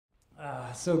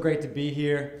So great to be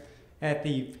here at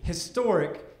the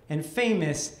historic and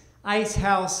famous Ice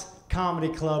House Comedy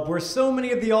Club, where so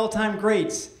many of the all-time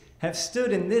greats have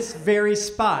stood in this very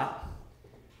spot.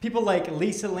 People like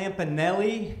Lisa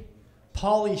Lampanelli,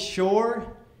 Pauly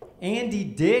Shore, Andy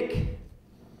Dick.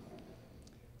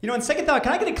 You know, on second thought,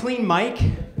 can I get a clean mic?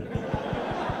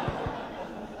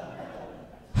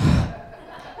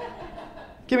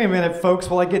 Give me a minute, folks,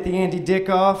 while I get the Andy Dick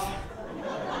off.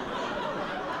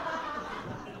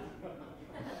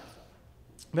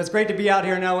 But it's great to be out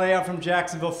here in LA. I'm from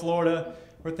Jacksonville, Florida,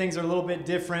 where things are a little bit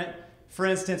different. For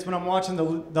instance, when I'm watching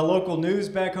the local news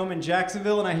back home in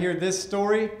Jacksonville and I hear this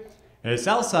story, a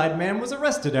Southside man was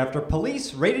arrested after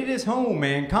police raided his home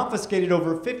and confiscated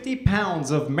over 50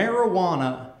 pounds of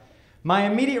marijuana. My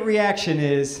immediate reaction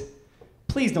is,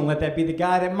 please don't let that be the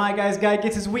guy that my guy's guy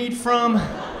gets his weed from.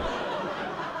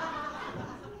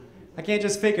 I can't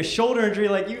just fake a shoulder injury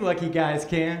like you lucky guys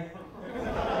can.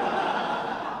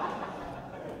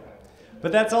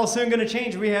 But that's all soon going to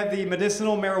change. We have the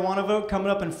medicinal marijuana vote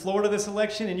coming up in Florida this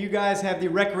election, and you guys have the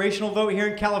recreational vote here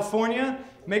in California.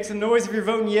 Make some noise if you're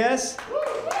voting yes.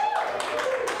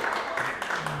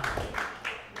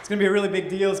 It's going to be a really big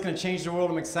deal. It's going to change the world.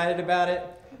 I'm excited about it.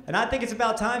 And I think it's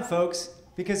about time, folks,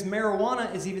 because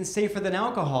marijuana is even safer than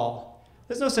alcohol.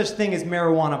 There's no such thing as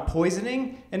marijuana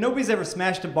poisoning, and nobody's ever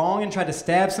smashed a bong and tried to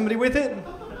stab somebody with it.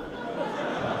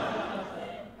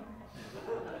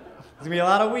 There's gonna be a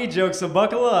lot of weed jokes, so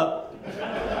buckle up.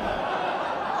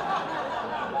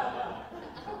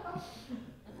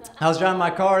 I was driving my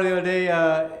car the other day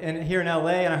here in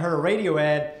LA, and I heard a radio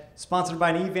ad sponsored by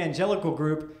an evangelical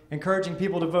group encouraging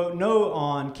people to vote no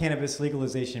on cannabis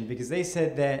legalization because they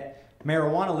said that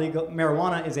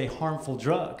marijuana is a harmful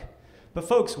drug. But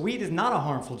folks, weed is not a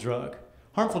harmful drug.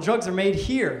 Harmful drugs are made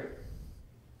here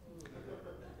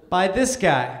by this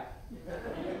guy.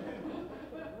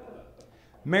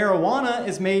 Marijuana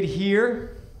is made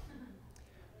here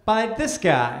by this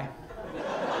guy.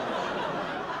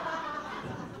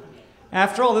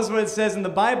 After all, this is what it says in the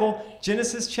Bible,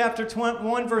 Genesis chapter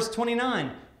 1, verse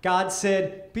 29. God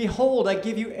said, "Behold, I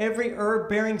give you every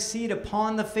herb-bearing seed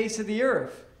upon the face of the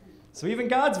earth." So even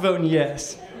God's voting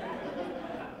yes.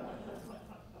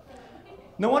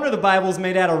 No wonder the Bible's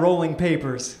made out of rolling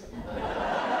papers.